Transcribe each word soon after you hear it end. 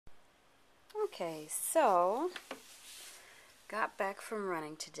Okay, so got back from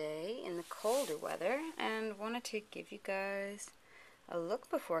running today in the colder weather and wanted to give you guys a look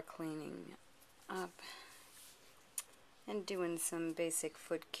before cleaning up and doing some basic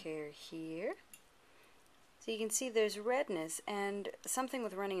foot care here. So you can see there's redness, and something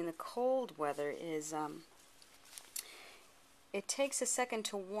with running in the cold weather is it takes a second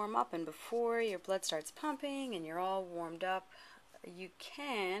to warm up, and before your blood starts pumping and you're all warmed up, you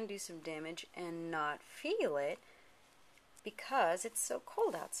can do some damage and not feel it because it's so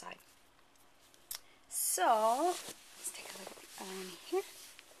cold outside. So let's take a look here.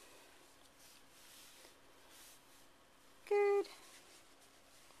 Good.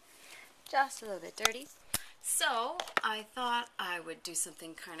 Just a little bit dirty. So I thought I would do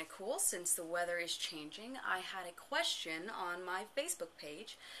something kind of cool since the weather is changing. I had a question on my Facebook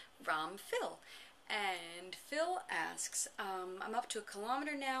page from Phil. And Phil asks, I'm up to 1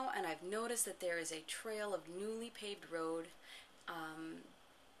 kilometer now, and I've noticed that there is a trail of newly paved road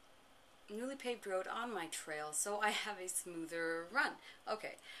on my trail, so I have a smoother run.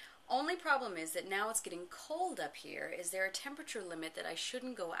 Okay. Only problem is that now it's getting cold up here. Is there a temperature limit that I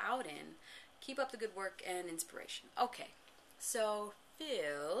shouldn't go out in? Keep up the good work and inspiration. Okay, so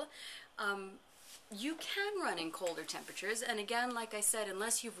Phil, you can run in colder temperatures, and again, like I said,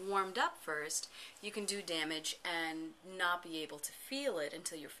 unless you've warmed up first, you can do damage and not be able to feel it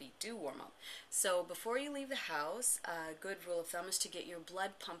until your feet do warm up. So before you leave the house, a good rule of thumb is to get your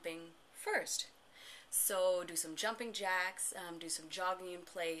blood pumping first. So do some jumping jacks, do some jogging in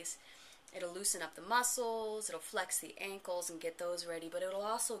place. It'll loosen up the muscles, it'll flex the ankles and get those ready, but it'll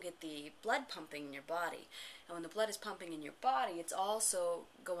also get the blood pumping in your body. And when the blood is pumping in your body, it's also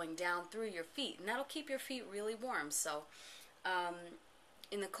going down through your feet, and that'll keep your feet really warm. So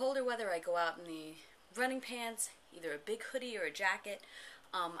in the colder weather, I go out in the running pants, either a big hoodie or a jacket.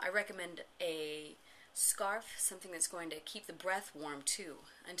 I recommend a scarf, something that's going to keep the breath warm too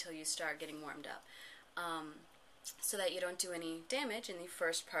until you start getting warmed up. So that you don't do any damage in the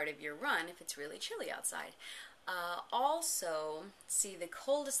first part of your run if it's really chilly outside. Also, see, the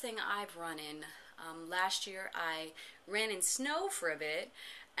coldest thing I've run in, last year I ran in snow for a bit,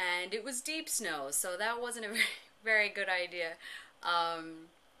 and it was deep snow, so that wasn't a very good idea,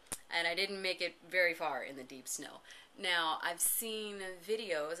 and I didn't make it very far in the deep snow. Now, I've seen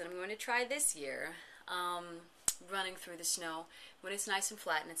videos, and I'm going to try this year, running through the snow when it's nice and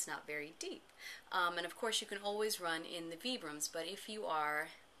flat and it's not very deep. And of course you can always run in the Vibrams, but if you are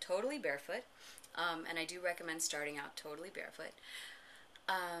totally barefoot, and I do recommend starting out totally barefoot,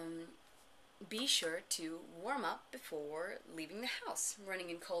 be sure to warm up before leaving the house,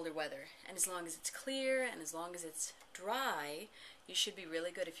 running in colder weather. And as long as it's clear and as long as it's dry, you should be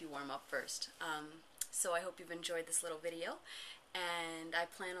really good if you warm up first. So I hope you've enjoyed this little video, and I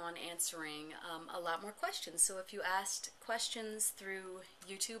plan on answering a lot more questions. So if you asked questions through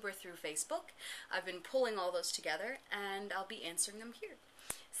YouTube or through Facebook, I've been pulling all those together, and I'll be answering them here.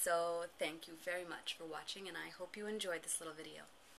 So thank you very much for watching, and I hope you enjoyed this little video.